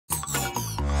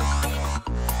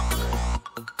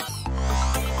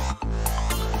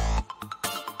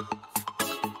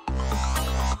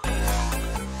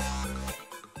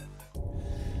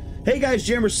Hey guys,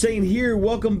 Jammer Saint here.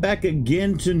 Welcome back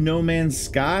again to No Man's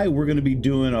Sky. We're going to be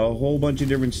doing a whole bunch of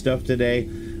different stuff today.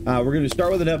 We're going to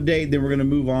start with an update, then we're going to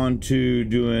move on to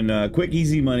doing quick,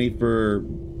 easy money for...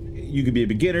 You could be a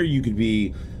beginner, you could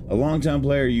be a long-time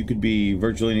player, you could be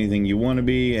virtually anything you want to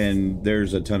be, and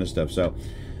there's a ton of stuff. So,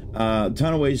 a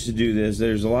ton of ways to do this.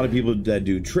 There's a lot of people that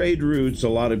do trade routes, a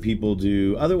lot of people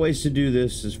do other ways to do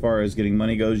this as far as getting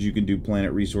money goes. You can do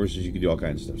planet resources, you can do all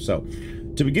kinds of stuff. So,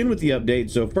 to begin with the update,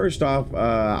 so first off,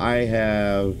 I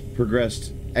have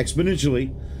progressed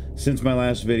exponentially since my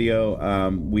last video.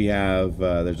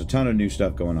 There's a ton of new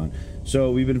stuff going on.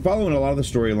 So we've been following a lot of the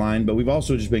storyline, but we've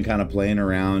also just been kind of playing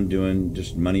around, doing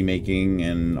just money making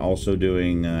and also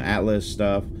doing Atlas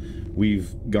stuff.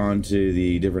 We've gone to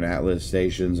the different Atlas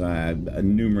stations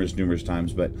numerous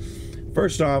times, but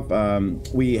first off,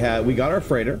 we got our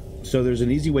freighter. So there's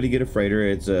an easy way to get a freighter.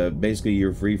 It's basically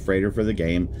your free freighter for the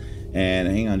game. And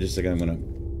hang on just a second, I'm gonna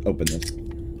open this.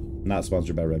 Not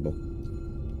sponsored by Red Bull.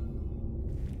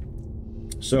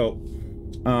 So,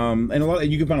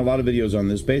 and you can find a lot of videos on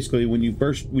this. Basically, when you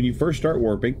first start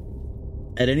warping,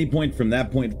 at any point from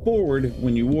that point forward,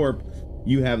 when you warp,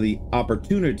 you have the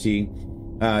opportunity.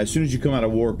 As soon as you come out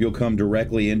of warp, you'll come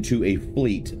directly into a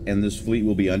fleet, and this fleet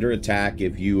will be under attack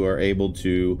if you are able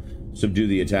to subdue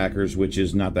the attackers, which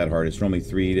is not that hard. It's normally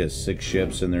 3 to 6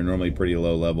 ships, and they're normally pretty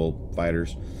low-level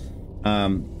fighters.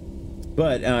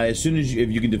 But as soon as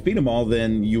if you can defeat them all,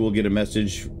 then you will get a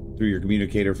message through your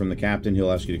communicator from the captain.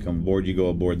 He'll ask you to come aboard. You go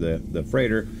aboard the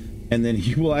freighter, and then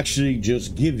he will actually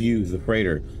just give you the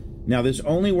freighter. Now, this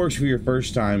only works for your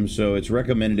first time, so it's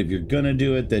recommended if you're gonna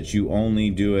do it that you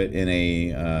only do it in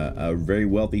a very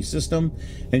wealthy system,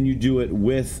 and you do it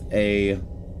with a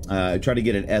try to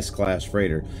get an S-class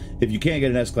freighter. If you can't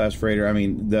get an S-class freighter, I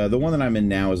mean, the one that I'm in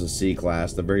now is a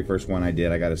C-class. The very first one I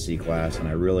did, I got a C-class, and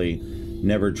I really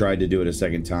never tried to do it a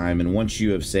second time. And once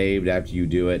you have saved after you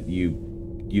do it,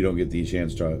 you don't get the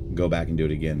chance to go back and do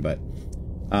it again. But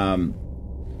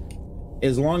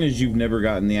as long as you've never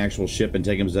gotten the actual ship and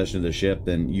taken possession of the ship,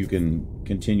 then you can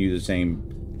continue the same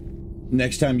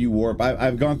next time you warp.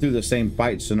 I've gone through the same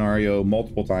fight scenario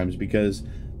multiple times, because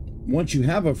once you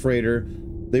have a freighter,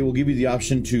 they will give you the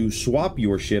option to swap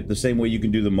your ship the same way you can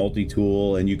do the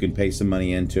multi-tool, and you can pay some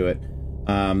money into it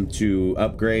to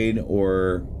upgrade,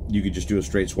 or you could just do a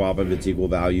straight swap if it's equal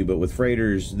value. But with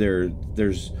freighters,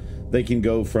 they can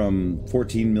go from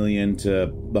 14 million to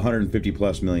 150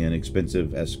 plus million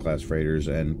expensive S-class freighters.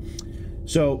 And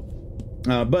so,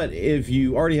 but if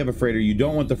you already have a freighter, you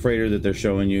don't want the freighter that they're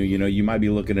showing you. You know, you might be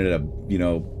looking at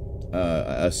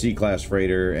a C-class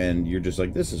freighter, and you're just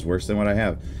like, this is worse than what I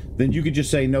have. Then you could just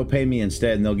say, no, pay me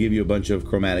instead, and they'll give you a bunch of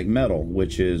chromatic metal,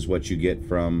 which is what you get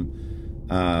from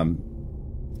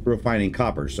refining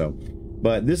copper. So,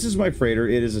 but this is my freighter.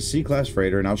 It is a C-class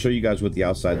freighter, and I'll show you guys what the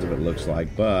outsides of it looks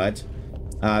like. But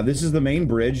this is the main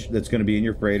bridge that's going to be in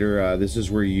your freighter. This is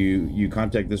where you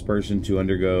contact this person to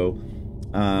undergo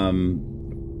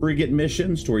frigate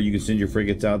missions, to where you can send your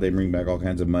frigates out. They bring back all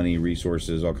kinds of money,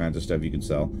 resources, all kinds of stuff you can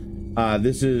sell.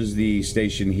 This is the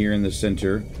station here in the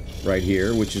center, right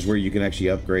here, which is where you can actually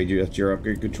upgrade. That's your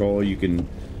upgrade control. You can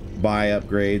buy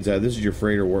upgrades. This is your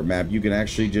freighter warp map. You can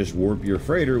actually just warp your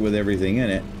freighter with everything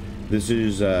in it. This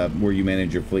is where you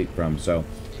manage your fleet from. So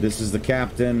this is the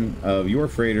captain of your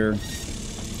freighter.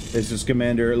 This is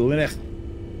Commander Linech.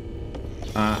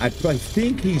 I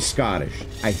think he's Scottish.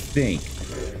 I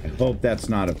hope that's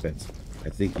not offensive. I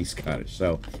think he's Scottish.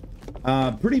 So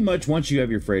pretty much once you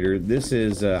have your freighter, this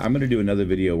is I'm going to do another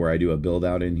video where I do a build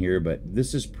out in here, but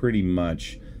this is pretty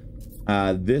much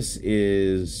this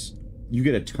is, you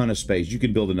get a ton of space. You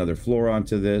can build another floor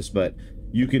onto this, but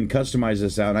you can customize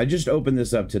this out. And I just opened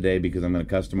this up today because I'm going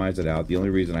to customize it out. The only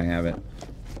reason I haven't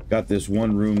got this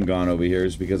one room gone over here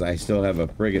is because I still have a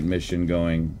frigate mission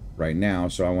going right now,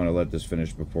 so I want to let this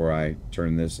finish before I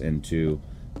turn this into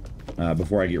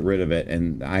before I get rid of it.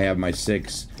 And I have my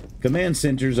 6 command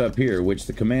centers up here, which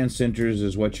the command centers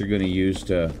is what you're going to use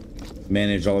to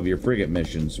manage all of your frigate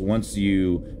missions. Once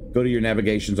you go to your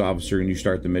navigations officer and you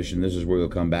start the mission, this is where you'll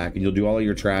come back and you'll do all of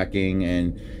your tracking,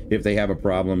 and if they have a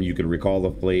problem, you can recall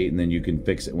the fleet and then you can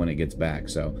fix it when it gets back.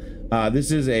 So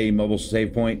this is a mobile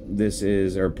save point. This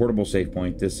is, or portable save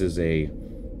point. This is a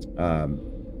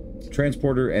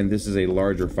transporter, and this is a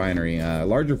large refinery.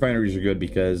 Large refineries are good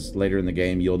because later in the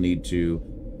game you'll need to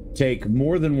take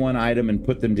more than one item and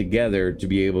put them together to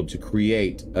be able to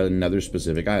create another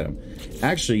specific item.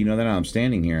 Actually, you know, that now I'm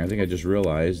standing here, I think I just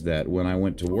realized that when I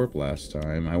went to warp last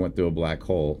time, I went through a black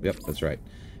hole. Yep, that's right.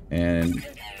 And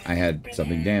I had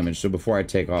something damaged. So before I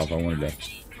take off, I wanted to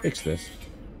fix this.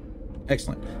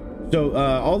 Excellent. So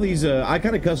all these, I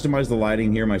kind of customized the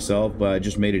lighting here myself, but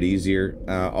just made it easier.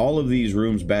 All of these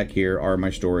rooms back here are my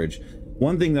storage.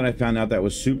 One thing that I found out that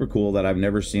was super cool that I've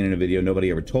never seen in a video,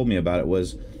 nobody ever told me about it,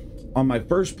 was on my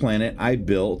first planet I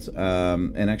built,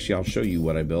 and actually I'll show you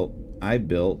what I built. I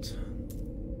built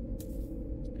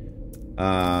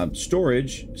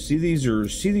storage. See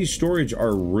these storage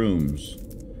are rooms.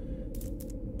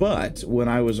 But when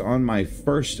I was on my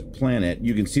first planet,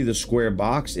 you can see the square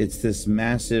box. It's this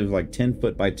massive, like 10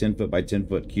 foot by 10 foot by 10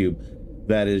 foot cube.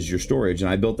 That is your storage. And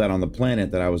I built that on the planet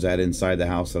that I was at inside the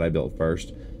house that I built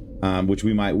first, which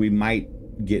we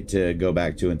might get to go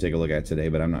back to and take a look at today,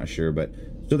 but I'm not sure. But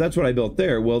so that's what I built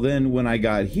there. Well, then when I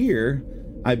got here,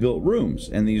 I built rooms,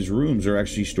 and these rooms are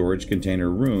actually storage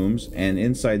container rooms. And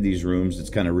inside these rooms,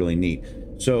 it's kind of really neat.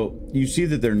 So you see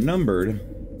that they're numbered.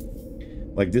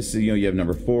 Like this, you know, you have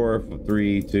number 4,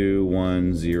 3, 2,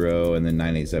 1, 0, and then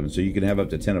 987. So you can have up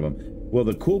to 10 of them. Well,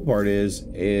 the cool part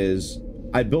is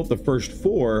I built the first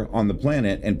 4 on the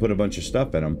planet and put a bunch of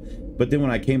stuff in them. But then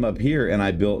when I came up here and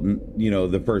I built, you know,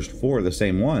 the first 4, the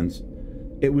same ones,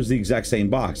 it was the exact same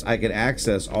box. I could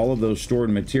access all of those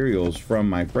stored materials from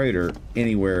my freighter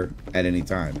anywhere at any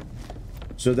time.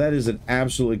 So that is an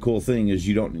absolutely cool thing, is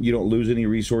you don't lose any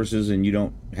resources, and you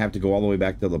don't have to go all the way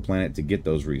back to the planet to get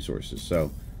those resources. So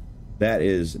that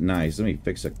is nice. Let me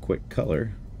fix a quick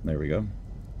color. There we go.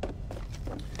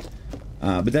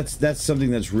 But that's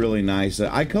something that's really nice.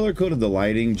 I color coded the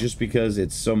lighting just because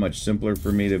it's so much simpler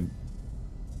for me to.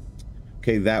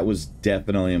 Okay, that was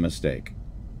definitely a mistake.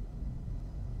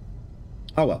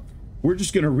 Oh well, we're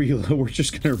just gonna reload. We're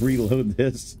just gonna reload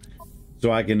this,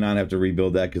 so I can not have to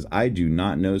rebuild that, because I do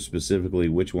not know specifically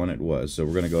which one it was. So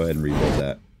we're going to go ahead and rebuild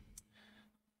that.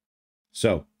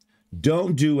 So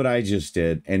don't do what I just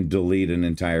did and delete an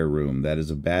entire room. That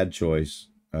is a bad choice.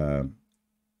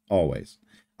 Always.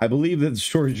 I believe that the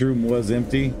storage room was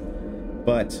empty,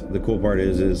 but the cool part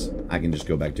is I can just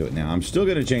go back to it now. I'm still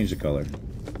going to change the color,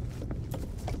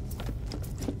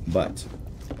 but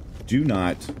do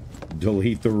not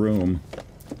delete the room.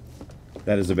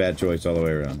 That is a bad choice all the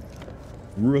way around.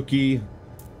 Rookie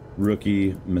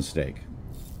mistake.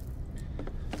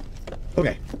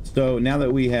 Okay, so now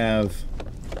that we have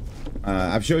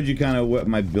I've showed you kind of what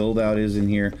my build out is in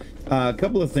here. A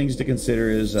couple of things to consider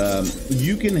is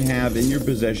you can have in your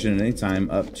possession at any time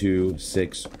up to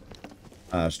 6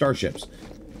 starships.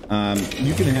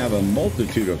 You can have a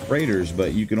multitude of freighters,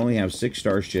 but you can only have 6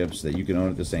 starships that you can own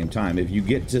at the same time. If you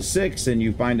get to 6 and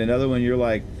you find another one, you're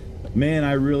like, man,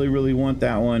 I really want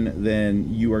that one,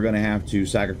 then you are going to have to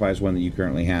sacrifice one that you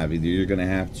currently have. Either you're going to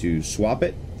have to swap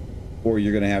it, or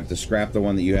you're going to have to scrap the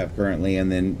one that you have currently, and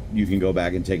then you can go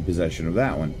back and take possession of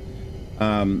that one.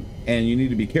 And you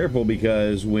need to be careful,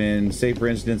 because when, say for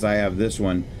instance, I have this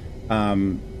one,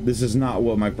 this is not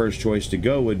what my first choice to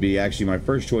go would be. Actually, my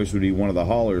first choice would be one of the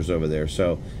haulers over there.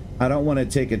 So I don't want to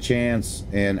take a chance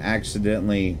and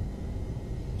accidentally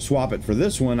swap it for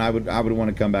this one. I would want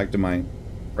to come back to my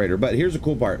freighter. But here's the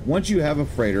cool part. Once you have a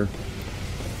freighter,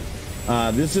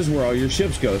 this is where all your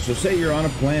ships go. So say you're on a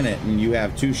planet and you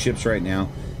have 2 ships right now,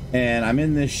 and I'm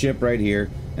in this ship right here,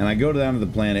 and I go down to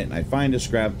the planet and I find a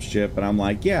scrap ship, and I'm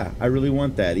like, yeah, I really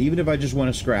want that. Even if I just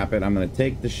want to scrap it, I'm going to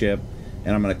take the ship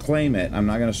and I'm going to claim it. I'm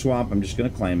not going to swap, I'm just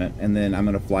going to claim it, and then I'm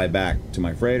going to fly back to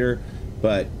my freighter.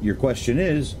 But your question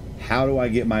is, how do I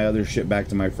get my other ship back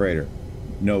to my freighter?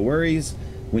 No worries.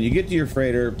 When you get to your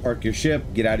freighter, park your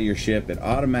ship, get out of your ship, it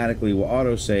automatically will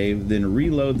autosave, then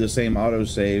reload the same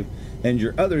autosave, and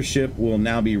your other ship will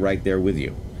now be right there with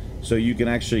you. So you can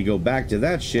actually go back to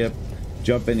that ship,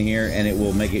 jump in here, and it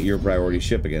will make it your priority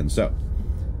ship again. So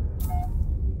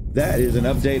that is an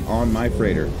update on my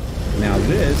freighter. Now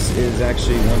this is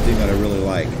actually one thing that I really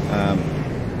like.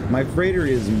 My freighter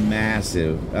is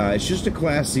massive. It's just a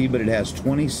Class C, but it has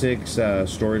 26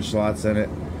 storage slots in it.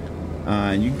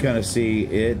 And you can kind of see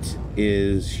it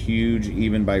is huge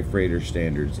even by freighter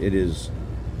standards. It is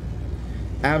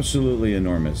absolutely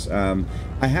enormous.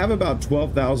 I have about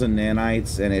 12,000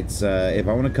 nanites, and it's if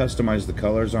I want to customize the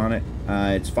colors on it,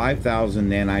 it's 5,000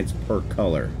 nanites per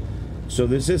color. So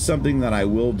this is something that I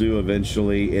will do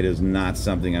eventually. It is not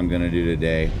something I'm going to do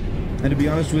today. And to be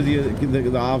honest with you,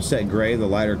 the offset gray, the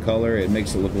lighter color, it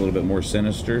makes it look a little bit more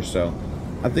sinister. So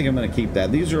I think I'm going to keep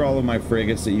that. These are all of my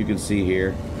frigates that you can see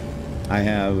here. I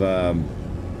have,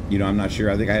 you know, I'm not sure.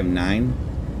 I think I have 9.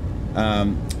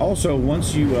 Also,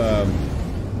 once you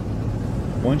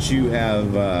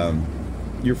have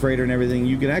your freighter and everything,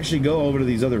 you can actually go over to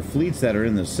these other fleets that are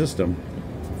in the system,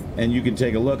 and you can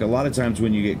take a look. A lot of times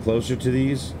when you get closer to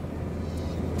these,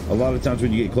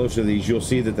 you'll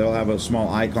see that they'll have a small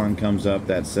icon comes up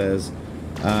that says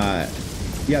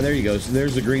Yeah, there you go. So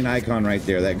there's the green icon right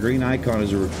there. That green icon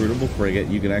is a recruitable frigate.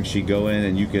 You can actually go in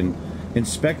and you can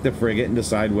inspect the frigate and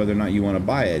decide whether or not you want to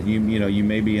buy it. You know, you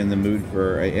may be in the mood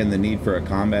for, in the need for a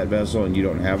combat vessel and you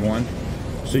don't have one.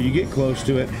 So you get close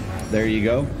to it. There you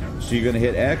go. So you're going to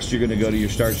hit X. You're going to go to your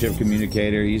starship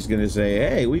communicator. He's going to say,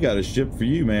 hey, we got a ship for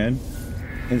you, man.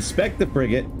 Inspect the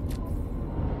frigate.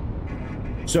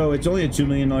 So it's only a $2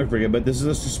 million frigate, but this is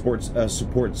a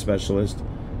support specialist.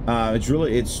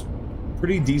 It's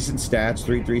pretty decent stats,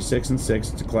 3, 3, 6, and 6.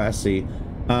 It's a Class C.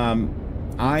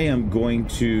 I am going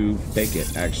to take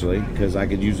it, actually, because I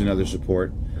could use another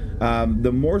support.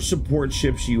 The more support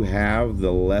ships you have,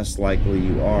 the less likely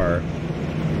you are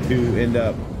to end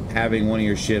up having one of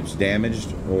your ships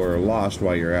damaged or lost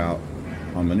while you're out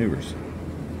on maneuvers.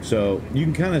 So you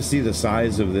can kind of see the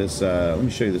size of this. Let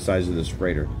me show you the size of this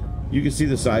freighter. You can see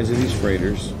the size of these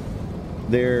freighters.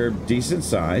 They're decent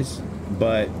size,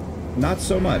 but not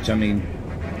so much. I mean,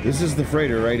 this is the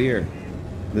freighter right here.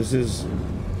 This is,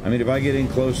 I mean, if I get in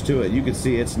close to it, you can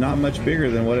see it's not much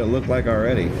bigger than what it looked like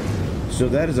already. So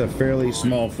that is a fairly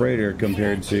small freighter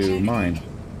compared to mine.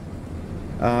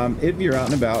 If you're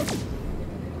out and about,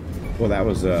 well, that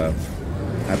was, I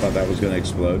thought that was going to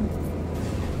explode.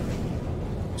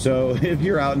 So if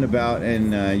you're out and about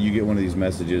and you get one of these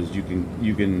messages, you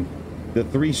can, the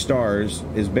 3 stars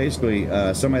is basically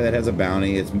somebody that has a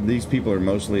bounty. These people are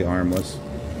mostly harmless.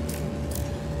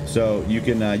 So you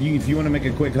can, if you want to make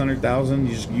a quick 100,000,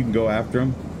 you can go after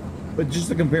them. But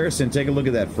just a comparison, take a look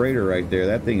at that freighter right there.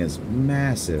 That thing is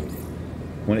massive.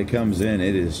 When it comes in,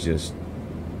 it is just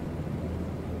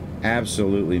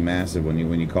absolutely massive when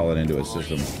you call it into a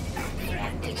system.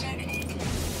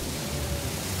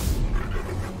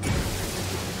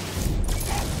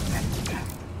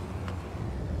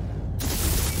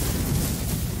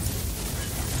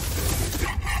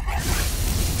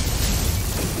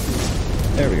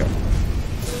 There we go.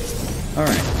 All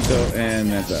right, so, and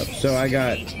that's up. So I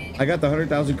got the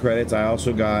 100,000 credits. I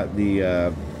also got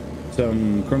the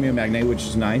some chromium magnate, which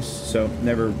is nice. So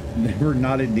never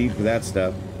not in need for that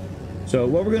stuff. So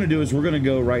what we're going to do is we're going to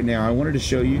go right now. I wanted to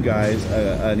show you guys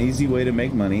an easy way to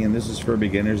make money, and this is for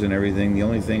beginners and everything. The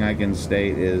only thing I can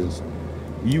state is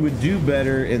you would do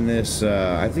better in this.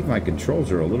 I think my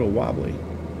controls are a little wobbly,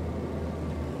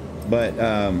 but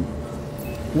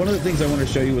one of the things I want to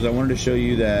show you was I wanted to show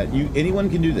you that anyone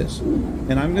can do this,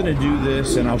 and I'm going to do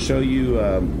this, and I'll show you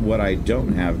what I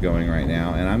don't have going right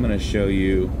now, and I'm going to show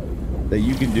you that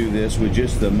you can do this with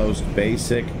just the most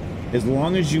basic. As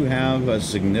long as you have a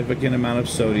significant amount of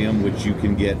sodium, which you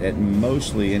can get at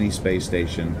mostly any space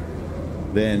station,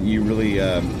 then you really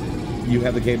you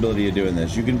have the capability of doing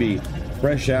this. You can be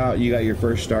fresh out, you got your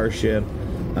first starship,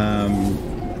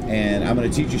 and I'm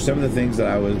going to teach you some of the things that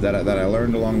I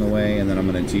learned along the way, and then I'm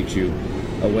going to teach you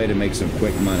a way to make some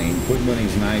quick money. Quick money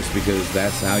is nice because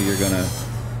that's how you're going to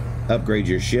upgrade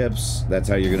your ships. That's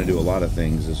how you're going to do a lot of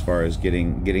things as far as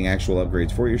getting actual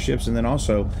upgrades for your ships, and then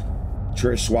also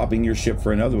swapping your ship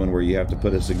for another one where you have to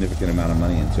put a significant amount of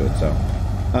money into it. So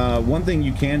one thing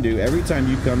you can do every time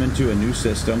you come into a new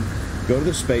system, go to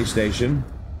the space station,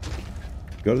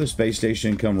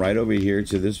 and come right over here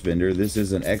to this vendor. This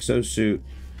is an exosuit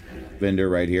vendor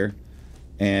right here,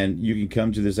 and you can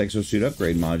come to this exosuit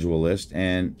upgrade module list,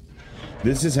 and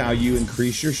this is how you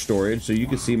increase your storage. So you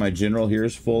can see my general here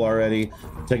is full already,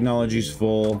 technology's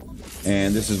full,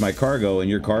 and this is my cargo, and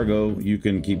your cargo, you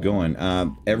can keep going.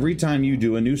 Every time you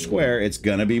do a new square, it's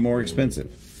gonna be more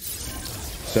expensive.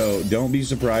 So don't be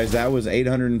surprised. That was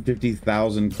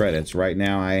 850,000 credits. Right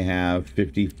now I have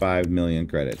 55 million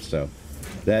credits, so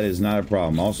that is not a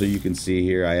problem. Also, you can see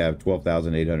here I have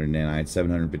 12,809,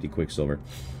 750 quicksilver.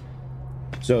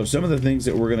 So some of the things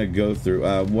that we're going to go through,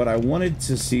 what I wanted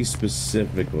to see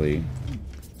specifically,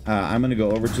 I'm going to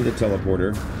go over to the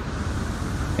teleporter,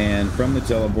 and from the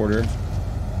teleporter,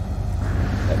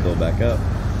 that build back up.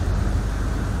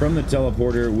 From the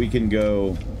teleporter, we can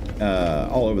go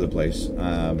all over the place.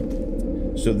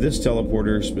 So this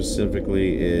teleporter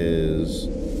specifically is,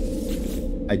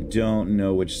 I don't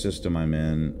know which system I'm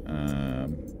in.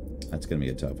 That's going to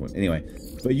be a tough one. Anyway,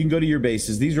 but you can go to your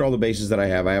bases. These are all the bases that I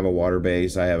have. I have a water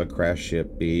base. I have a crash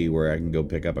ship B where I can go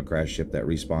pick up a crash ship that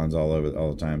respawns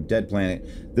all the time. Dead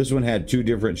planet. This one had 2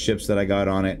 different ships that I got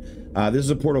on it. This is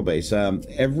a portal base.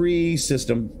 Every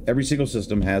single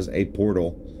system has a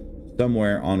portal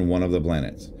somewhere on one of the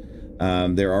planets.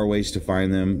 There are ways to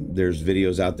find them. There's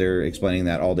videos out there explaining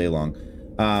that all day long.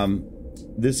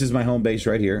 This is my home base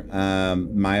right here. I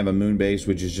have a moon base,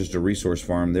 which is just a resource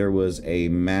farm. There was a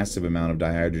massive amount of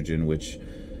dihydrogen, which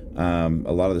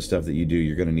a lot of the stuff that you do,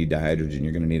 you're going to need dihydrogen.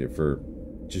 You're going to need it for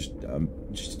just a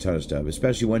ton of stuff.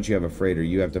 Especially once you have a freighter,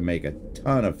 you have to make a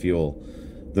ton of fuel.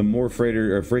 The more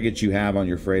freighter or frigates you have on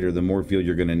your freighter, the more fuel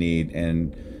you're going to need,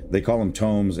 and they call them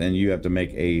tomes, and you have to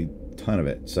make a ton of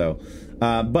it. So,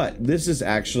 but this is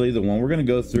actually the one we're going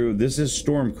to go through. This is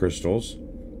storm crystals,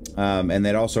 and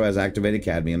that also has activated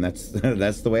cadmium. That's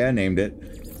that's the way I named it.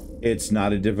 It's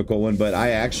not a difficult one, but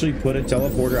I actually put a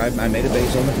teleporter. I made a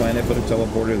base on the planet, put a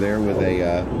teleporter there with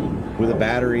a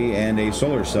battery and a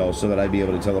solar cell, so that I'd be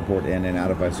able to teleport in and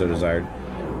out if I so desired.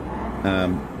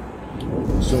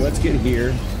 So let's get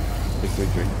here.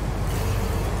 Quick drink.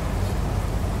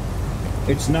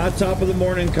 It's not top of the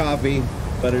morning coffee,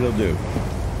 but it'll do.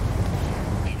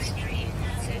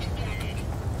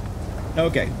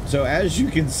 Okay, so as you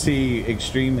can see,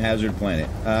 extreme hazard planet.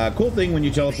 Cool thing, when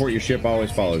you teleport, your ship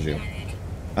always follows you.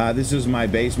 This is my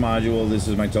base module, this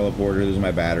is my teleporter, this is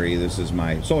my battery, this is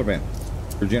my solar panel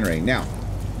for generating. Now,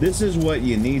 this is what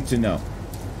you need to know.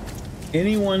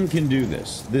 Anyone can do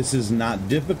this. This is not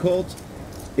difficult.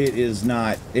 It is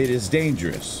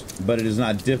dangerous, but it is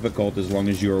not difficult as long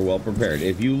as you are well prepared.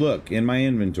 If you look in my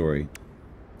inventory,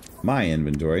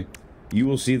 you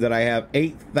will see that I have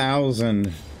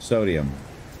 8,000 sodium.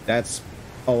 That's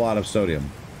a lot of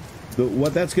sodium.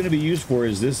 What that's going to be used for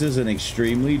is, this is an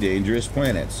extremely dangerous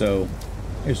planet. So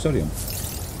here's sodium.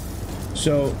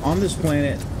 So on this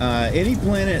planet, any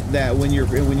planet that when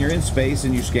you're in space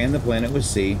and you scan the planet with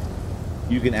C,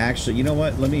 you can actually, you know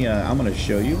what? Let me. I'm going to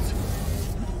show you.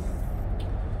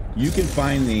 You can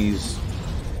find these.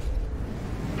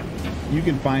 You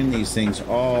can find these things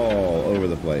all over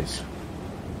the place.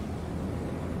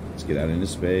 Let's get out into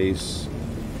space.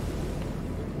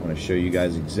 I want to show you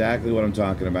guys exactly what I'm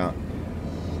talking about.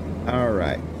 All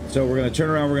right. So we're going to turn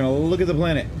around. We're going to look at the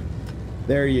planet.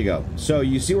 There you go. So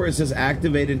you see where it says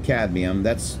activated cadmium.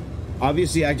 That's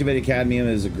obviously, activated cadmium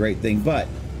is a great thing, but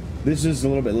this is a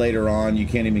little bit later on. You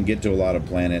can't even get to a lot of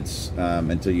planets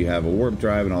until you have a warp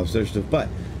drive and all this other stuff. But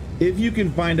if you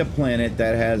can find a planet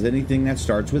that has anything that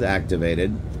starts with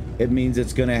activated, it means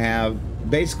it's going to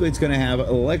have, basically it's going to have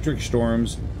electric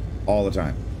storms all the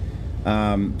time.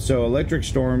 So electric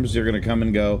storms, they're going to come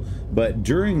and go, but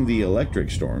during the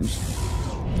electric storms,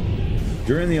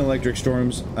 you're going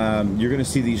to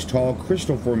see these tall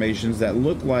crystal formations that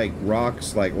look like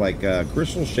rocks, like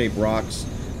crystal-shaped rocks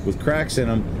with cracks in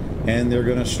them, and they're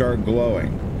going to start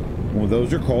glowing. Well,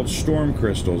 those are called storm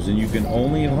crystals, and you can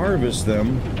only harvest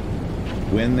them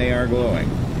when they are glowing.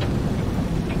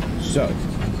 So,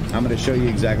 I'm going to show you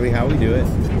exactly how we do it.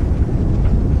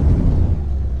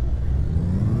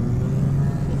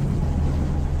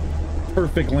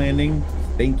 Perfect landing.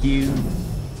 Thank you.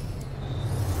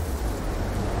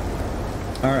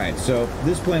 Alright, so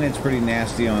this planet's pretty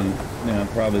nasty on,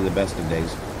 probably the best of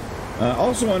days.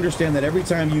 Also understand that every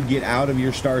time you get out of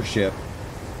your starship,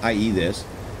 i.e. this,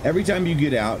 every time you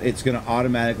get out, it's going to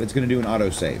do an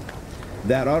autosave.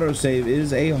 That autosave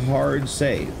is a hard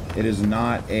save. It's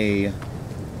not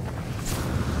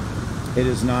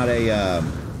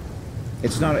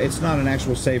an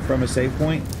actual save from a save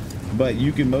point, but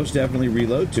you can most definitely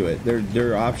reload to it.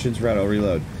 There are options for how to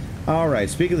reload.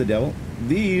 Alright, speaking of the devil,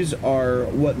 these are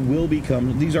what will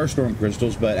become, these are storm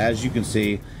crystals, but as you can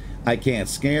see, I can't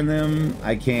scan them,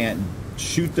 I can't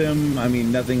shoot them, I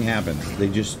mean, nothing happens. They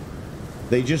just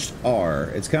are.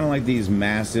 It's kind of like these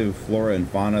massive flora and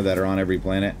fauna that are on every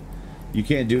planet. You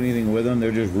can't do anything with them,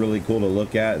 they're just really cool to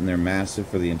look at, and they're massive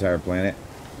for the entire planet.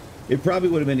 It probably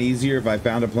would have been easier if I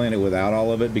found a planet without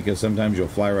all of it, because sometimes you'll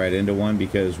fly right into one,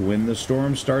 because when the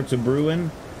storm starts a-brewing,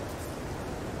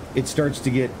 it starts to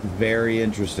get very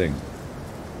interesting.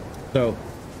 So,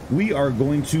 we are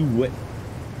going to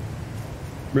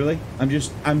Really? I'm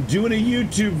doing a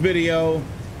YouTube video,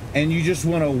 and you just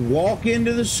want to walk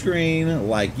into the screen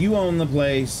like you own the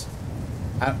place.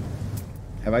 Have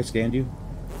I scanned you?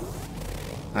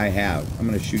 I have. I'm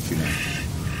going to shoot you now.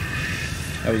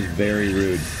 That was very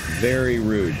rude. Very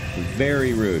rude.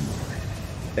 Very rude.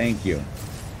 Thank you.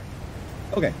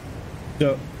 Okay.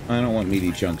 So, I don't want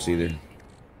meaty chunks either.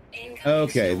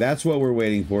 Okay, that's what we're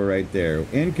waiting for right there.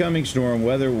 Incoming storm,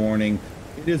 weather warning.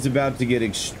 It is about to get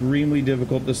extremely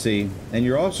difficult to see. And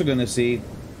you're also going to see,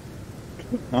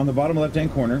 on the bottom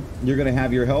left-hand corner, you're going to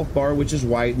have your health bar, which is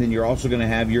white, and then you're also going to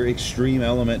have your extreme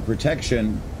element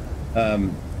protection,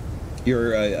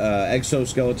 your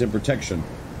exoskeleton protection,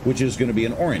 which is going to be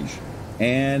an orange.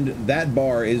 And that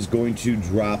bar is going to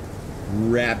drop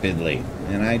rapidly.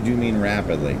 And I do mean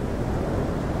rapidly.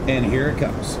 And here it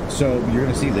comes. So you're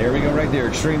going to see, there we go right there,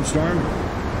 extreme storm.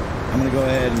 I'm going to go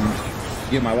ahead and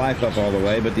get my life up all the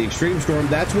way, but the extreme storm,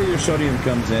 that's where your sodium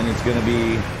comes in. It's going to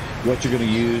be what you're going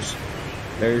to use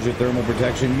There's your thermal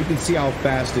protection. You can see how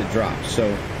fast it drops, so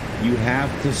you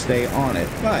have to stay on it.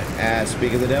 But,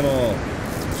 speak of the devil,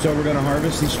 so we're going to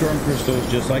harvest these storm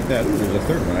crystals just like that. Ooh, there's a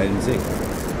third one I didn't see.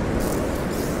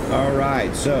 All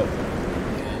right, so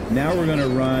now we're going to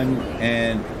run,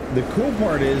 and the cool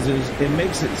part is it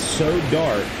makes it so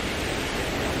dark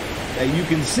that you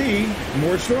can see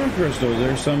more storm crystals.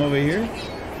 There's some over here.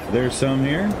 There's some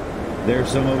here.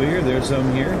 There's some over here. There's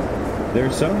some here.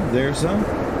 There's some. There's some.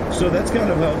 So that's kind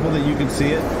of helpful that you can see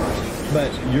it. But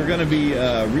you're going to be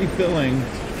refilling.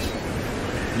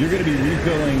 You're going to be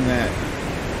refilling that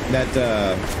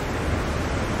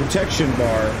protection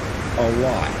bar a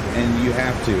lot, and you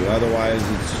have to. Otherwise,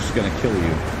 it's just going to kill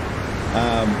you.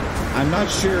 I'm not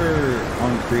sure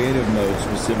on creative mode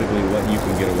specifically what you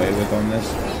can get away with on this,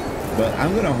 but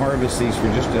I'm going to harvest these for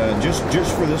just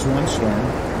for this one storm,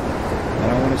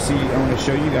 and I want to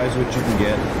show you guys what you can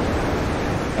get.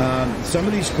 Some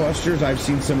of these clusters, I've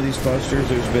seen some of these clusters.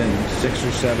 There's been 6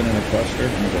 or 7 in a cluster.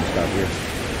 I'm going to stop here.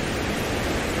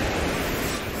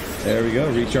 There we go.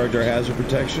 Recharge our hazard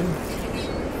protection.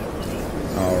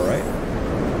 All right,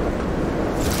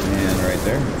 and right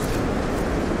there.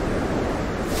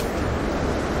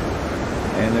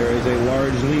 And there is a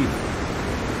large leaf,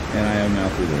 and I am now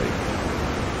through the leaf.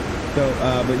 So,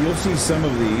 but you'll see some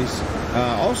of these.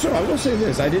 Also, I will say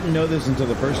this. I didn't know this until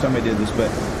the first time I did this,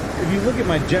 but if you look at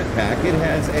my jetpack, it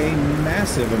has a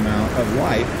massive amount of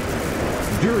life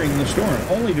during the storm,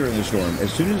 only during the storm.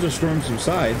 As soon as the storm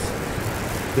subsides,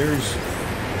 there's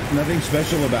nothing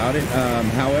special about it.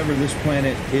 However, this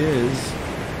planet is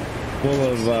full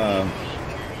of,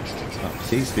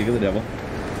 see, speak of the devil.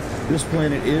 This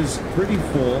planet is pretty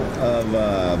full of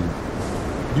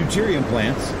deuterium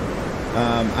plants.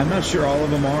 I'm not sure all of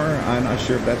them are. I'm not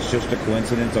sure if that's just a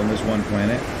coincidence on this one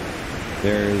planet.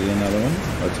 There's another one.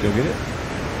 Let's go get it.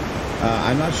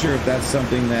 I'm not sure if that's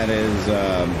something that is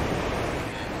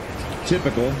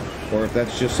typical, or if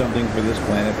that's just something for this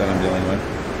planet that I'm dealing with.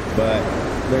 But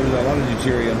there's a lot of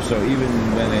deuterium, so even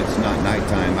when it's not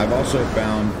nighttime. I've also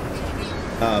found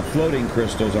floating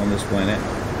crystals on this planet,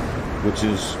 which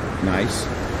is nice.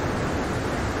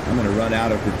 I'm going to run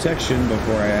out of protection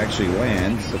before I actually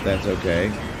land, but that's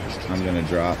okay. I'm going to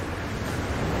drop.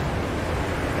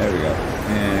 There we go.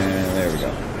 And there we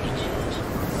go.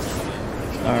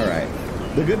 All right.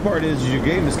 The good part is your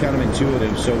game is kind of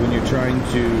intuitive, so when you're trying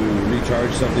to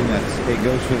recharge something, it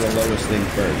goes for the lowest thing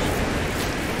first.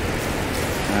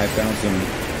 I found some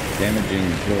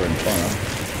damaging flora and fauna.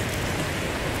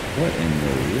 What in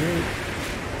the world?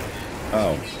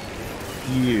 Oh.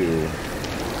 You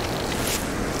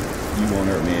won't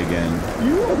hurt me again.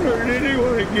 You won't hurt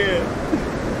anyone again.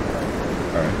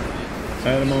 Alright. I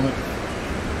had a moment.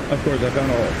 Of course, I found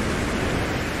a hole.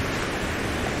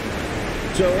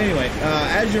 So anyway,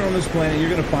 as you're on this planet, you're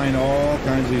going to find all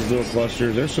kinds of these little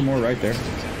clusters. There's some more right there.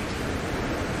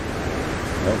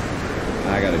 Oh,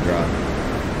 I got to drop.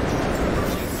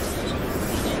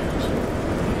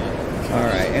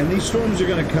 Alright, and these storms are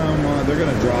going to come, they're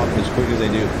going to drop as quick as they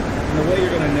do. And the way you're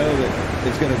going to know that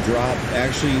it's going to drop,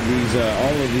 actually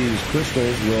all of these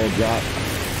crystals will drop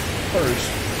first.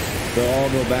 They'll all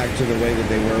go back to the way that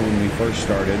they were when we first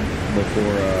started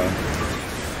before.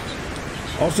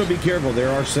 Also be careful, there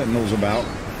are sentinels about,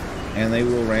 and they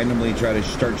will randomly try to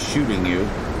start shooting you,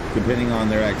 depending on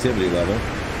their activity level.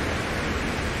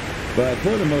 But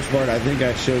for the most part, I think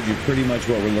I showed you pretty much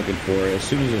what we're looking for. As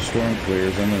soon as the storm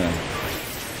clears,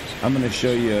 I'm gonna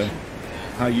show you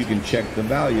how you can check the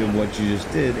value of what you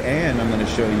just did, and I'm going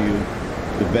to show you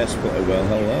the best play. Well,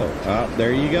 hello.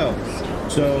 There you go.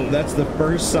 So that's the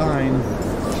first sign.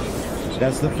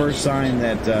 That's the first sign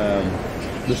that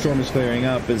the storm is clearing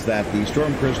up, is that the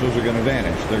storm crystals are going to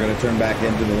vanish. They're going to turn back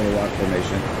into the little rock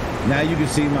formation. Now you can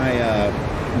see my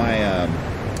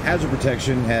hazard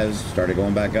protection has started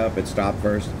going back up. It stopped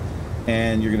first,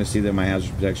 and you're going to see that my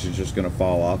hazard protection is just going to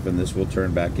fall off, and this will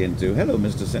turn back into, hello,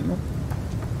 Mr. Sentinel.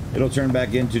 It'll turn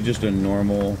back into just a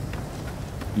normal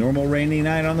rainy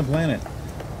night on the planet.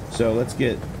 So let's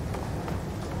get...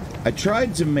 I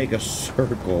tried to make a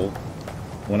circle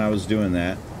when I was doing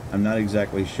that. I'm not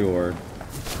exactly sure.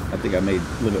 I think I made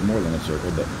a little bit more than a circle,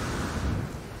 but...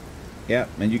 yeah,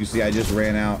 and you can see I just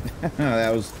ran out.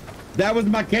 That was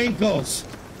my cankles.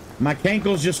 My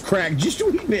cankles just cracked just a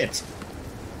wee bit.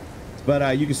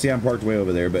 But you can see I'm parked way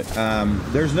over there. But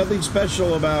there's nothing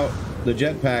special about the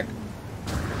jetpack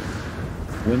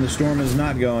when the storm is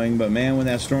not going, but man, when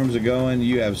that storm's going,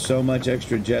 you have so much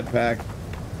extra jetpack.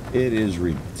 It is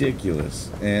ridiculous,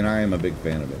 and I am a big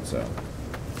fan of it, so.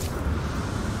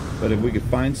 But if we could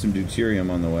find some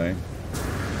deuterium on the way.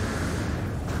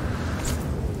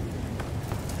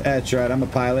 That's right, I'm a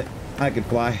pilot. I can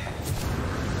fly.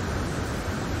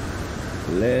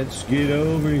 Let's get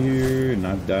over here and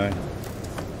not die.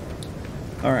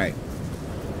 All right.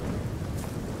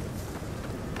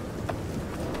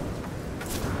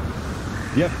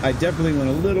 Yep, I definitely went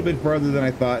a little bit farther than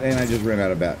I thought, and I just ran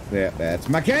out of bats.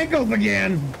 My cankles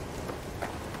again!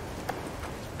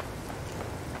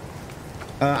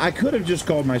 I could have just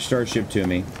called my starship to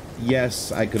me.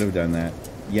 Yes, I could have done that.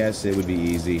 Yes, it would be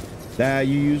easy. You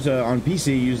use, on PC,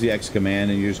 you use the X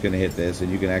command, and you're just going to hit this,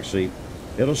 and you can actually,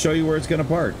 it'll show you where it's going to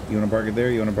park. You want to park it there,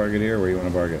 you want to park it here, where you want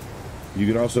to park it. You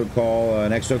can also call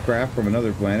an exocraft from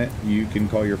another planet. You can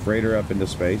call your freighter up into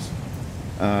space.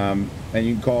 And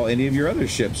you can call any of your other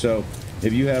ships. So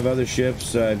if you have other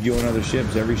ships, if you own other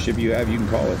ships, every ship you have, you can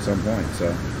call at some point.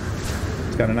 So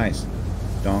it's kind of nice.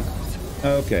 Donk.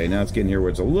 Okay, now it's getting here where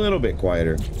it's a little bit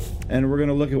quieter. And we're going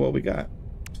to look at what we got.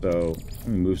 So let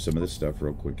me move some of this stuff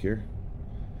real quick here.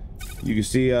 You can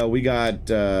see we got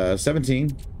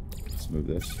 17. Let's move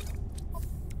this.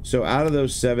 So out of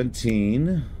those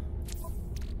 17,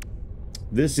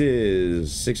 this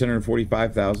is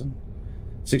 645,000.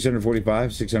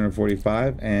 645,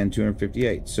 645, and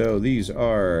 258. So these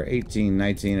are 18,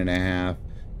 19 and a half.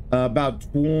 About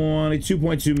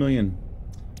 22.2 million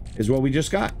is what we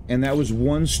just got. And that was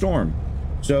one storm.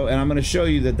 So, and I'm going to show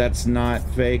you that that's not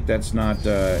fake. That's not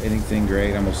anything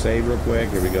great. I'm going to save real quick.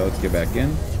 Here we go. Let's get back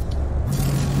in.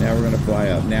 Now we're going to fly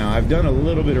up. Now, I've done a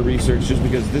little bit of research just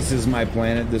because this is my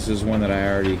planet. This is one that I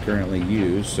already currently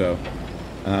use. So,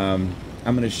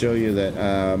 I'm going to show you that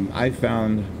I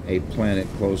found a planet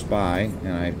close by,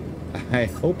 and I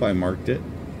hope I marked it.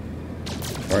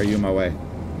 Or are you in my way?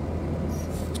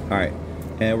 Alright,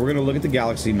 and we're going to look at the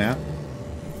galaxy map.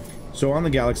 So on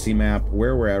the galaxy map,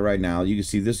 where we're at right now, you can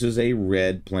see this is a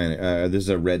red planet. This is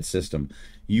a red system.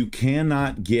 You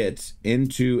cannot get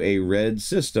into a red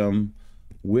system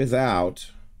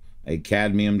without a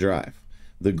cadmium drive.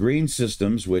 The green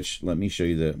systems, which, let me show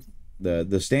you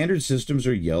the standard systems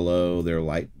are yellow, they're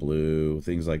light blue,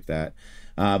 things like that.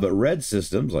 But red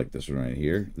systems, like this one right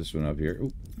here, this one up here,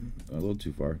 ooh, a little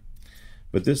too far.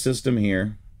 But this system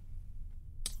here,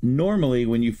 normally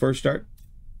when you first start,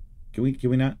 can we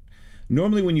not?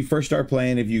 Normally when you first start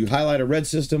playing, if you highlight a red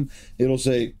system, it'll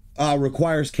say,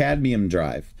 requires cadmium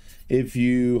drive. If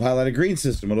you highlight a green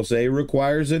system, it'll say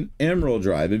requires an emerald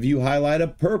drive. If you highlight a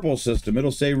purple system,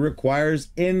 it'll say requires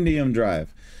indium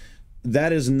drive.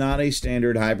 That is not a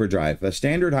standard hyperdrive. A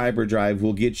standard hyperdrive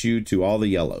will get you to all the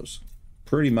yellows.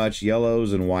 Pretty much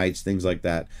yellows and whites, things like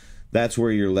that. That's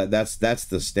where you're that's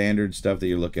the standard stuff that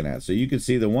you're looking at. So you can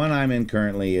see the one I'm in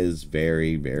currently is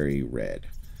very, very red.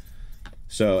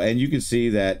 So, and you can see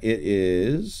that it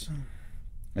is,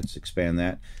 let's expand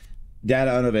that,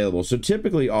 data unavailable. So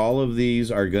typically all of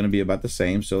these are going to be about the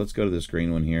same. So let's go to this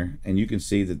green one here. And you can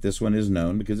see that this one is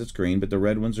known because it's green, but the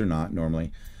red ones are not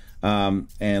normally.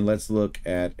 And let's look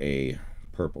at a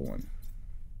purple one.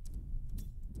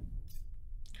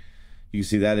 You can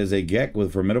see that is a Gek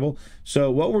with formidable.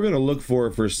 So what we're going to look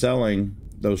for selling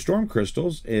those storm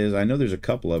crystals is, I know there's a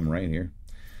couple of them right here,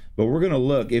 but we're going to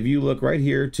look, if you look right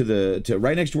here to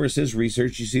right next to where it says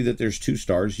research, you see that there's 2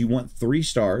 stars. You want 3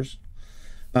 stars.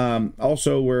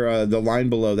 Also where the line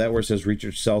below that where it says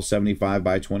research sell 75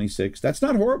 by 26, that's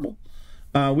not horrible.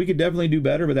 We could definitely do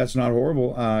better, but that's not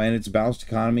horrible. And it's a balanced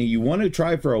economy. You want to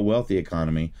try for a wealthy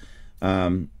economy.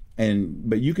 But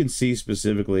you can see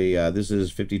specifically, this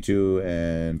is 52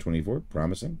 and 24,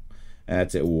 promising.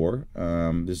 That's at war.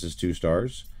 This is 2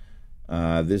 stars.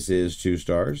 This is 2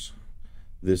 stars.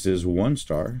 This is 1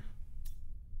 star.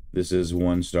 This is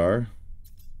 1 star.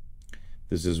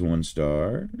 This is 1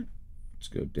 star. Let's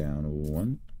go down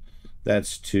 1.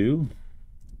 That's 2.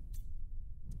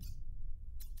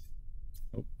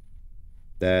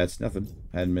 That's nothing.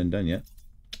 Hadn't been done yet.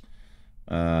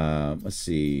 Let's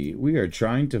see. We're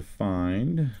trying to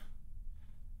find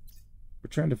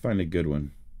a good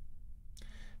one.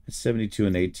 It's 72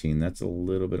 and 18. That's a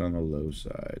little bit on the low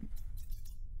side.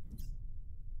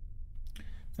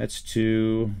 That's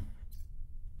 2.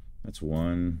 That's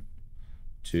 1,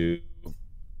 2,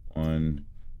 1,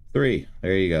 3.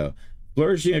 There you go.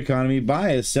 Flourishing economy.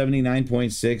 Buy is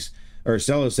 79.6. Or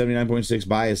sell is 79.6,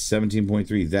 buy is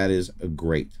 17.3. That is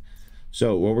great.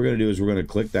 So what we're going to do is we're going to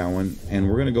click that one, and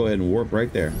we're going to go ahead and warp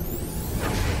right there.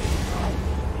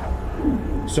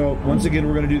 So once again,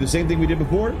 we're going to do the same thing we did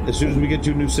before. As soon as we get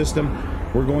to a new system,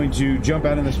 we're going to jump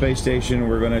out in the space station.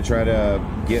 We're going to try to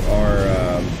get our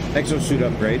exosuit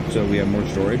upgrade so we have more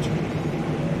storage.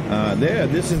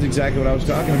 This is exactly what I was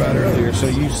talking about earlier. So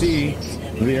you see,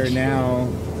 we are now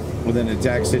with an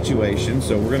attack situation,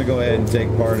 so we're going to go ahead and take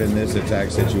part in this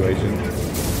attack situation.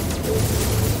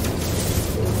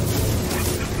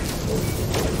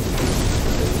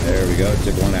 There we go.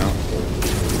 Took one out.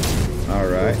 All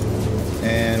right.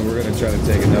 And we're going to try to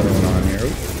take another one on here.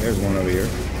 Oops, there's one over here.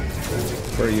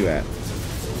 Where are you at?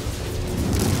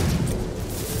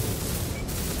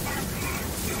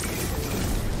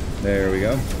 There we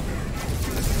go.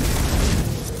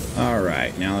 All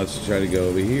right. Now let's try to go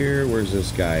over here. Where's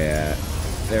this guy at?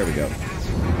 There we go.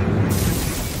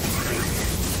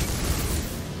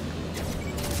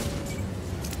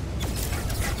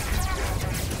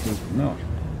 No.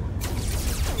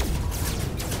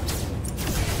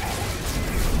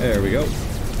 There we go.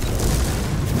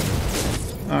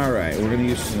 All right, we're gonna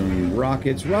use some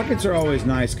rockets. Rockets are always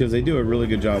nice because they do a really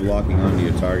good job locking onto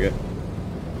your target.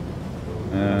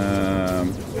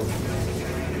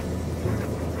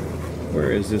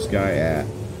 Where is this guy at?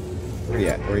 Where you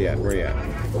at? Where you at? Where you at?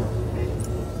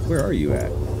 Where are you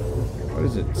at? Why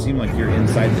does it seem like you're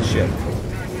inside the ship?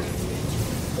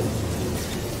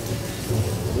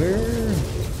 Where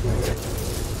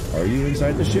are you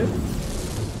inside the ship?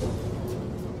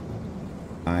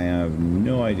 I have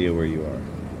no idea where you are.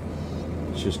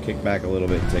 Let's just kick back a little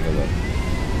bit and take a look.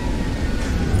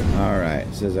 Alright,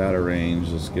 it says out of range.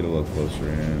 Let's get a little closer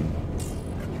in.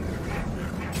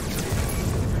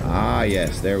 Ah,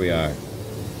 yes, there we are.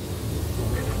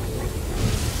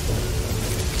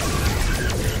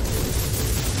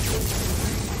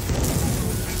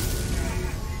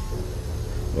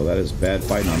 Well, that is bad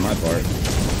fighting on my part.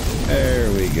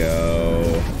 There we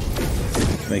go.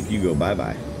 Make you go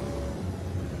bye-bye.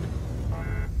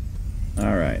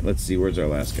 Alright, let's see. Where's our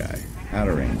last guy? Out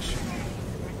of range.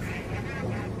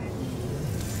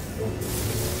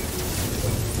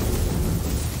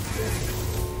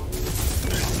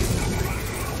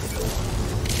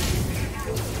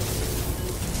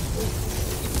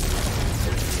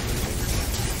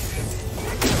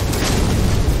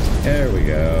 There we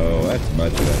go. That's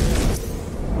much better.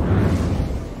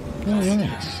 All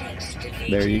right.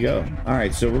 There you go. All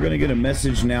right, so we're going to get a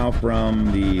message now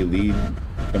from the lead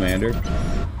commander.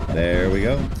 There we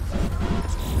go.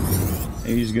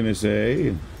 He's going to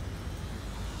say,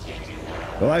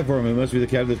 the life form, who must be the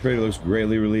captain of this freighter, looks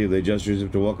greatly relieved. They gesture as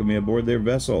if to welcome me aboard their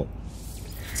vessel.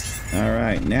 All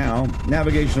right, now,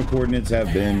 navigational coordinates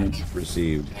have been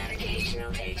received.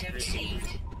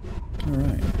 All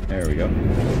right, there we go.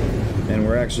 And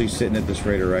we're actually sitting at this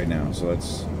freighter right now, so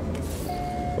let's...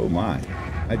 Oh my,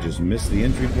 I just missed the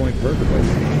entry point perfectly.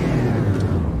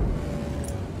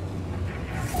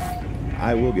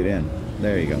 I will get in.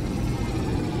 There you go.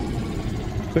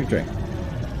 Quick train.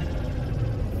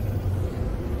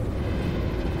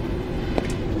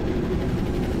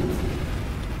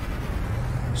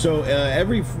 So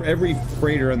every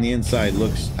freighter on the inside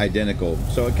looks identical.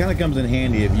 So it kind of comes in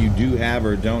handy if you do have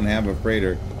or don't have a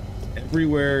freighter.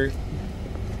 Everywhere,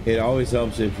 it always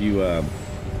helps if you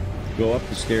go up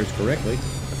the stairs correctly.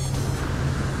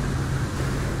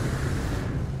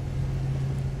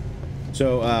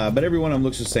 So, but every one of them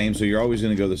looks the same, so you're always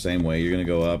going to go the same way. You're going to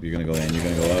go up, you're going to go in, you're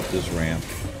going to go up this ramp,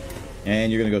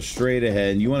 and you're going to go straight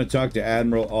ahead. And you want to talk to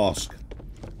Admiral Osk.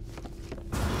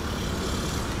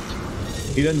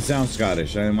 He doesn't sound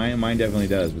Scottish. Mine definitely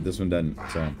does, but this one doesn't.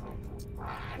 So,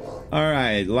 all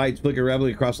right. Lights flicker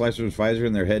rapidly across Lyser's visor,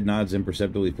 and their head nods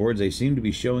imperceptibly forwards. They seem to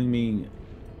be showing me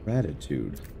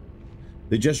gratitude.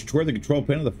 They gesture toward the control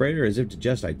panel of the freighter as if to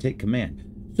just, I take command.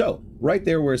 So, right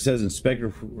there where it says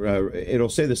inspector, it'll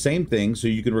say the same thing. So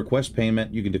you can request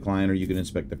payment, you can decline, or you can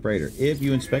inspect the freighter. If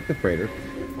you inspect the freighter,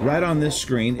 right on this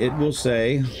screen, it will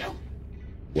say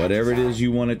whatever it is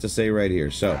you want it to say right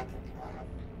here. So,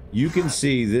 you can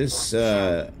see this,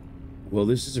 well,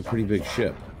 this is a pretty big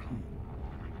ship.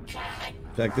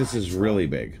 In fact, this is really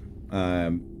big.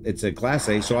 It's a Class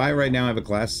A, so I right now have a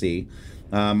Class C.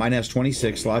 Mine has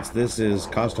 26 slots. This is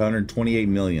cost 128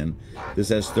 million. This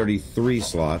has 33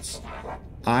 slots.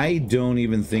 I don't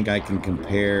even think I can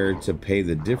compare to pay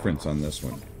the difference on this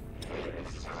one.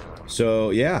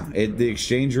 So yeah, the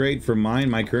exchange rate for mine,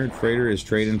 my current freighter, is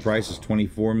trade-in price is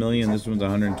 24 million. This one's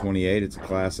 128. It's a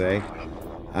Class A.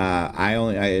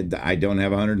 I don't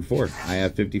have 104. I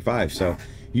have 55. So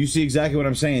you see exactly what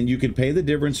I'm saying. You can pay the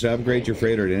difference to upgrade your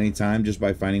freighter at any time just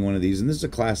by finding one of these. And this is a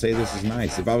Class A. This is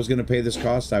nice. If I was going to pay this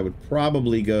cost, I would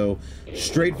probably go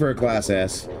straight for a Class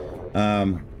S.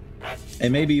 And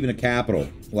maybe even a Capital,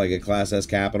 like a Class S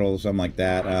Capital or something like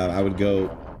that. I would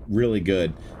go really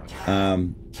good.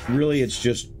 Really, it's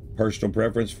just personal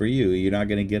preference for you. You're not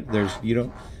going to get, you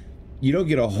don't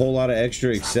get a whole lot of extra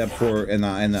except for in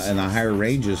the higher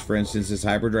ranges. For instance, this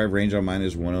hyperdrive range on mine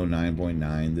is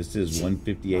 109.9. This is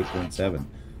 158.7.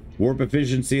 Warp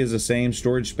efficiency is the same.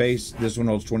 Storage space, this one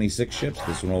holds 26 ships,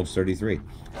 this one holds 33.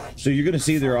 So you're going to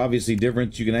see they're obviously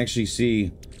different. You can actually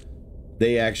see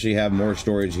they actually have more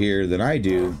storage here than I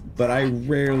do, but I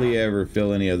rarely ever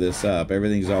fill any of this up.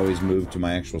 Everything's always moved to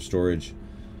my actual storage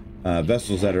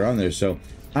vessels that are on there. So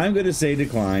I'm going to say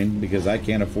decline because I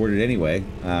can't afford it anyway.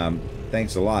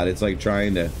 Thanks a lot. It's like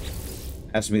trying to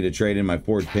ask me to trade in my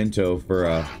Ford Pinto for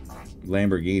a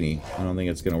Lamborghini. I don't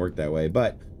think it's going to work that way,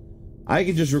 but I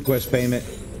can just request payment,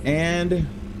 and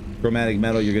chromatic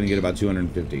metal you're going to get about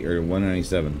 250 or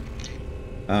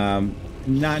 197.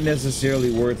 Not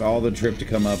necessarily worth all the trip to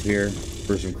come up here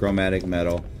for some chromatic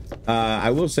metal.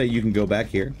 I will say you can go back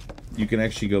here. You can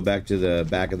actually go back to the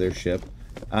back of their ship.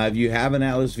 If you have an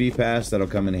Atlas V Pass, that'll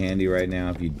come in handy right now.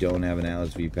 If you don't have an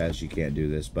Atlas V Pass, you can't do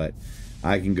this, but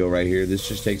I can go right here. This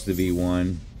just takes the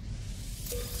V1.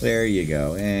 There you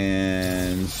go,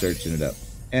 and searching it up.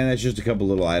 And that's just a couple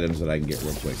little items that I can get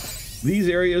real quick. These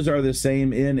areas are the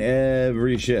same in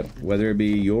every ship, whether it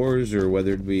be yours or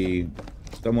whether it be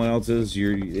someone else's.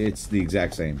 It's the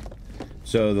exact same.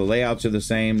 So the layouts are the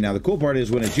same. Now the cool part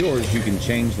is when it's yours, you can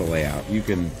change the layout. You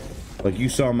can, like you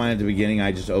saw mine at the beginning,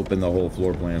 I just opened the whole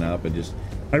floor plan up and just,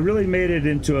 I really made it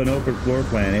into an open floor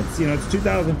plan. It's, you know, it's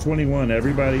 2021.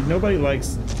 Nobody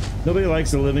likes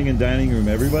a living and dining room.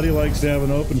 Everybody likes to have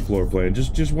an open floor plan.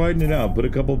 Just widen it out. Put a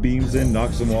couple beams in,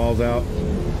 knock some walls out.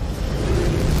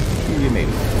 You made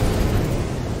it.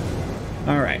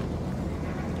 All right.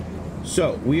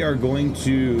 So we are going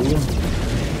to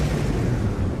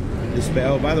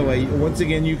dispel. Oh, by the way, once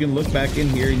again, you can look back in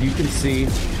here and you can see,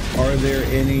 are there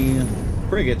any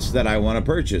frigates that I want to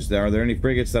purchase? Are there any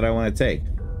frigates that I want to take?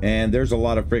 And there's a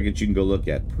lot of frigates you can go look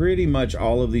at. Pretty much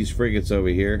all of these frigates over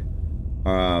here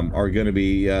are going to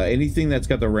be anything that's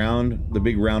got the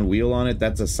big round wheel on it.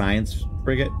 That's a science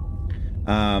frigate.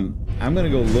 I'm going to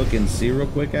go look and see real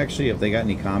quick, actually, if they got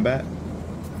any combat.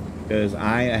 Because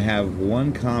I have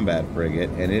one combat frigate,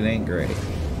 and it ain't great.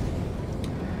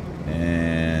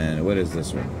 And what is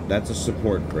this one? That's a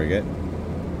support frigate.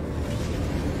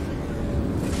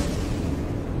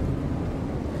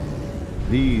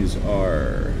 These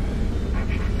are,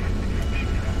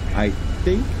 I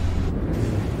think,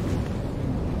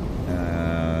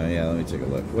 yeah, let me take a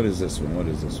look. What is this one? What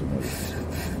is this one? What is this one?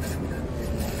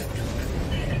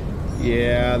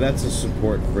 Yeah, that's a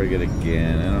support frigate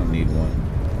again. I don't need one.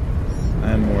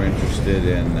 I'm more interested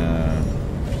in,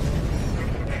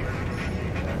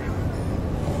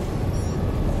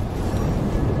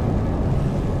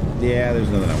 yeah, there's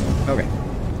nothing I want. Okay.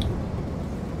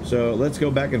 So let's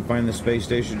go back and find the space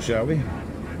station, shall we?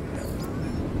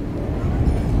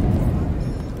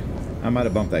 I might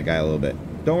have bumped that guy a little bit.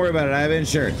 Don't worry about it. I have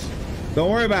insurance.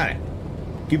 Don't worry about it.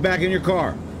 Get back in your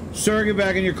car. Sir, get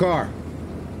back in your car.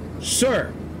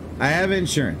 Sir, I have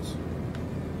insurance.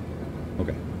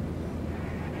 Okay.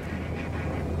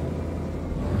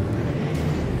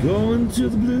 Going to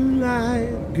the blue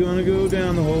light. Gonna go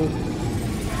down the hole.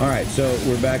 All right, so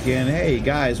we're back in. Hey,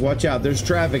 guys, watch out. There's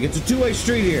traffic. It's a two-way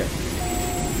street here.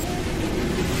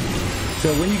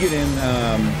 So when you get in,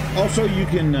 also you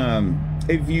can,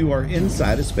 if you are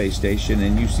inside a space station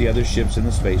and you see other ships in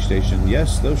the space station,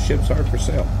 yes, those ships are for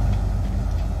sale.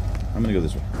 I'm going to go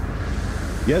this way.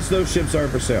 Yes, those ships are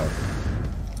for sale.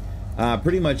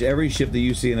 Pretty much every ship that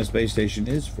you see in a space station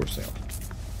is for sale.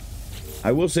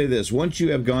 I will say this. Once you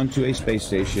have gone to a space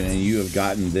station and you have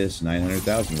gotten this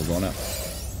 900,000, we're going up.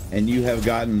 And you have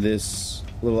gotten this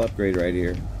little upgrade right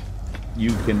here, you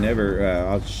can never,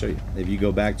 I'll show you. If you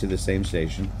go back to the same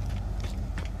station,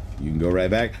 you can go right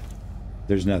back.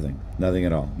 There's nothing. Nothing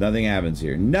at all. Nothing happens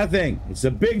here. Nothing. It's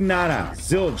a big nada.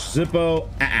 Zilch, zippo,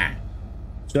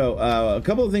 So, a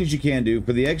couple of things you can do.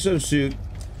 For the exosuit,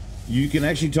 you can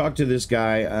actually talk to this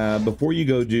guy before you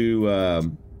go do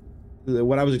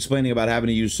what I was explaining about having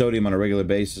to use sodium on a regular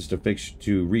basis to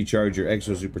recharge your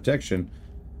exosuit protection.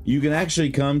 You can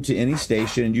actually come to any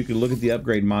station and you can look at the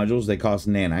upgrade modules. They cost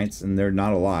nanites and they're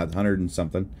not a lot, 100 and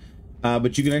something.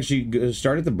 But you can actually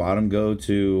start at the bottom, go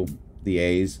to the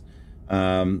A's.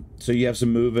 So you have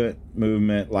some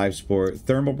movement, life support,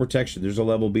 thermal protection. There's a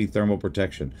level B thermal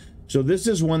protection. So this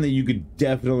is one that you could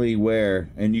definitely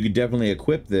wear, and you could definitely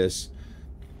equip this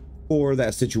for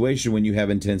that situation when you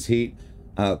have intense heat.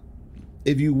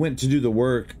 If you went to do the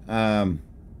work,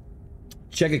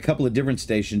 check a couple of different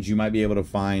stations. You might be able to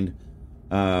find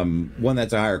one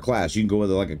that's a higher class. You can go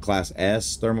with like a class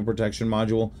S thermal protection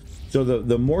module. So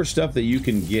the more stuff that you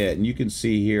can get, and you can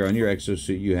see here on your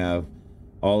exosuit, you have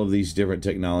all of these different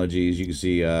technologies. You can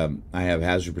see I have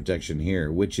hazard protection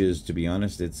here, which is, to be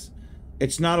honest,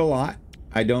 it's not a lot.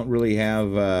 I don't really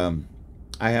have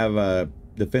I have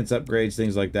defense upgrades,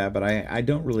 things like that, but I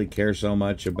don't really care so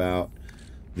much about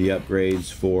the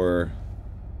upgrades for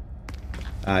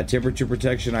temperature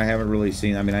protection. I haven't really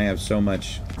seen. I mean, I have so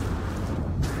much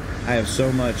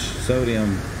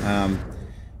sodium.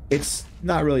 It's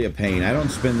not really a pain. I don't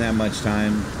spend that much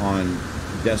time on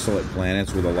desolate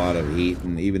planets with a lot of heat,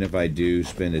 and even if I do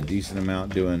spend a decent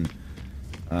amount doing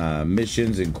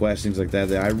missions and quests, things like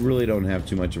that, I really don't have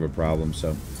too much of a problem.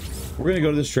 So we're going to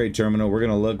go to this trade terminal. We're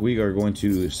going to look. We are going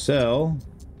to sell.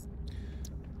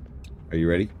 Are you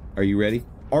ready? Are you ready?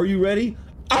 Are you ready?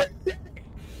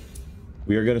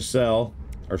 We are going to sell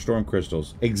our storm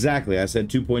crystals. Exactly. I said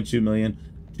 2.2 million,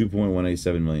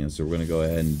 2.187 million. So we're going to go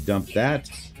ahead and dump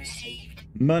that.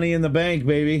 Money in the bank,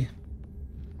 baby.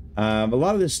 A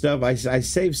lot of this stuff, I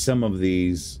save some of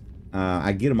these.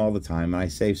 I get them all the time, and I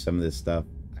save some of this stuff.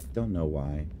 I don't know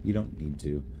why. You don't need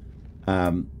to.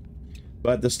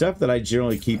 But the stuff that I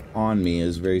generally keep on me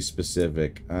is very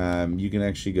specific. You can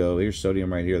actually go, here's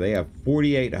sodium right here. They have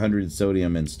 4,800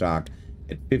 sodium in stock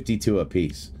at 52 a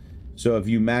piece. So if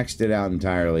you maxed it out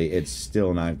entirely, it's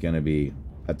still not going to be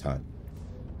a ton.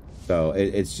 So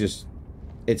it's just,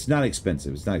 it's not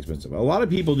expensive. It's not expensive. A lot of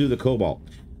people do the cobalt.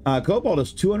 Cobalt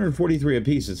is 243 a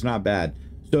piece. It's not bad.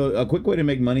 So a quick way to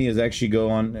make money is actually go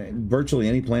on virtually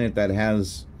any planet that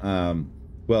has,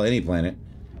 well, any planet.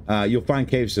 You'll find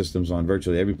cave systems on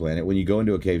virtually every planet. When you go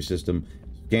into a cave system,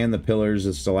 scan the pillars,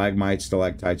 the stalagmites,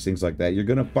 stalactites, things like that. You're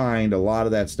going to find a lot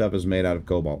of that stuff is made out of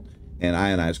cobalt and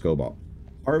ionized cobalt.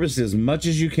 Harvest as much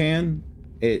as you can.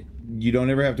 You don't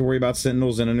ever have to worry about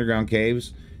sentinels in underground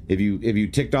caves. If you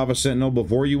ticked off a sentinel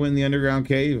before you went in the underground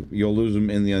cave, you'll lose them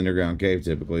in the underground cave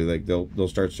typically. Like they'll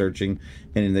start searching,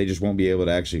 and they just won't be able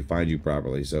to actually find you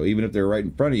properly. So even if they're right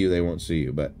in front of you, they won't see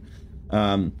you. But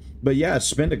yeah,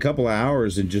 spend a couple of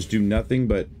hours and just do nothing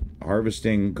but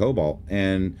harvesting cobalt,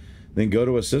 and then go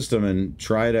to a system and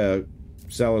try to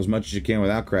sell as much as you can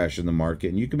without crashing the market,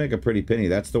 and you can make a pretty penny.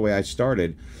 That's the way I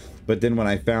started. But then when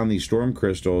I found these storm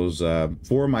crystals,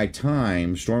 for my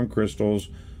time, storm crystals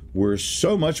were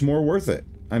so much more worth it.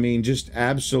 I mean, just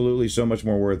absolutely so much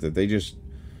more worth it. They just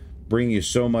bring you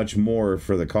so much more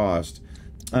for the cost.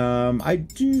 I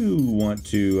do want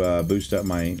to boost up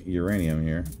my uranium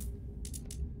here.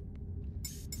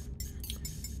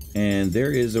 And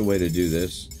there is a way to do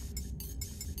this.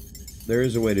 There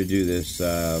is a way to do this.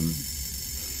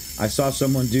 I saw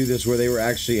someone do this where they were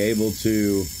actually able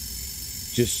to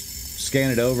just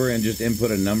scan it over and just input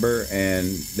a number, and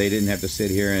they didn't have to sit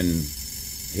here and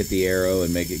hit the arrow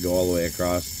and make it go all the way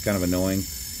across. It's kind of annoying.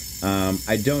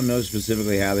 I don't know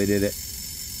specifically how they did it.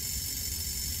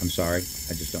 I'm sorry.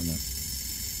 I just don't know.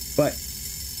 But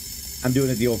I'm doing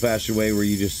it the old-fashioned way where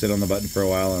you just sit on the button for a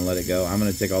while and let it go. I'm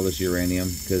going to take all this uranium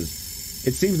because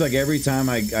it seems like every time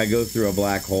I go through a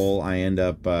black hole, I end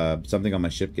up, something on my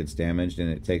ship gets damaged and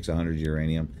it takes 100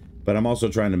 uranium. But I'm also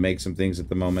trying to make some things at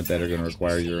the moment that are going to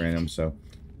require uranium. So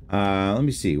let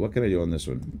me see. What can I do on this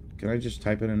one? Can I just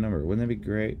type in a number? Wouldn't that be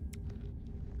great?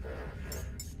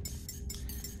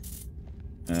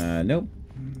 Nope.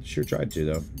 Sure tried to,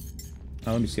 though.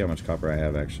 Let me see how much copper I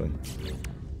have, actually.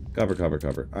 Copper.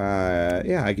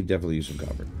 Yeah, I could definitely use some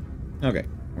copper. Okay,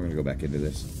 we're going to go back into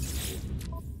this.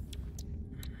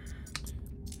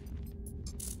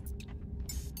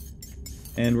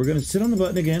 And we're going to sit on the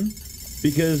button again,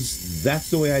 because that's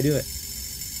the way I do it.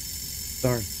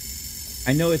 Sorry.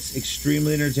 I know it's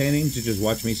extremely entertaining to just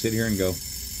watch me sit here and go,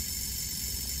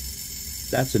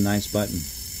 that's a nice button.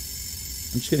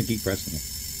 I'm just going to keep pressing it.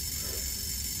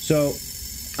 So,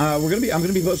 I'm going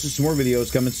to be posting some more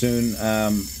videos coming soon,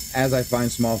 as I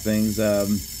find small things.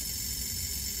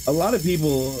 A lot of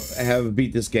people have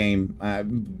beat this game,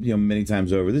 many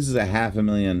times over. This is a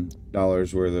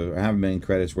 $500,000 worth of, 500,000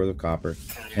 credits worth of copper,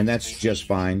 and that's just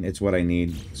fine. It's what I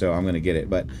need, so I'm going to get it.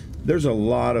 But there's a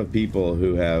lot of people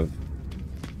who have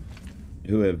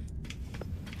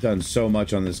done so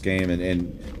much on this game,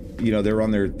 and they're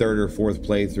on their third or fourth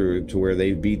playthrough to where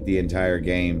they beat the entire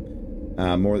game.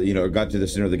 Got to the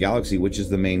center of the galaxy, which is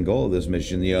the main goal of this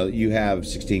mission. You have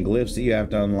 16 glyphs that you have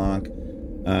to unlock.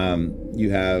 You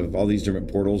have all these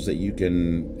different portals that you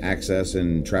can access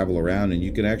and travel around, and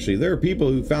you can actually, there are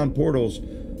people who found portals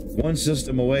one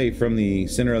system away from the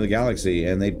center of the galaxy,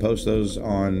 and they post those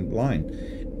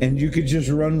online, and you could just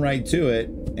run right to it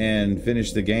and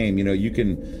finish the game. You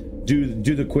can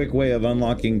do the quick way of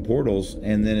unlocking portals,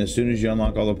 and then as soon as you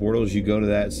unlock all the portals, you go to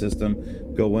that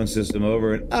system, go one system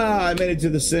over, and I made it to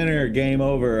the center, game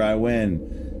over, I win.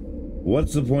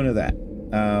 What's the point of that?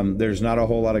 There's not a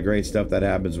whole lot of great stuff that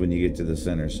happens when you get to the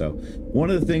center. So one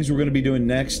of the things we're going to be doing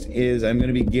next is I'm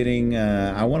going to be getting,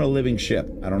 I want a living ship.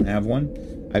 I don't have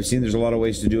one. I've seen there's a lot of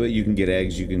ways to do it. You can get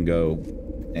eggs, you can go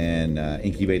and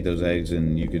incubate those eggs,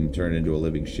 and you can turn it into a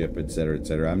living ship, etc.,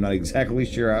 etc. I'm not exactly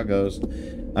sure how it goes.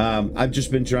 I've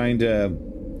just been trying to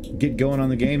get going on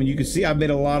the game, and you can see I've made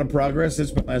a lot of progress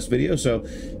since my last video, so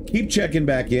keep checking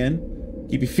back in,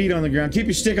 keep your feet on the ground, keep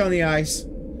your stick on the ice,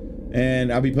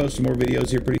 and I'll be posting more videos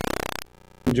here pretty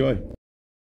soon. Enjoy.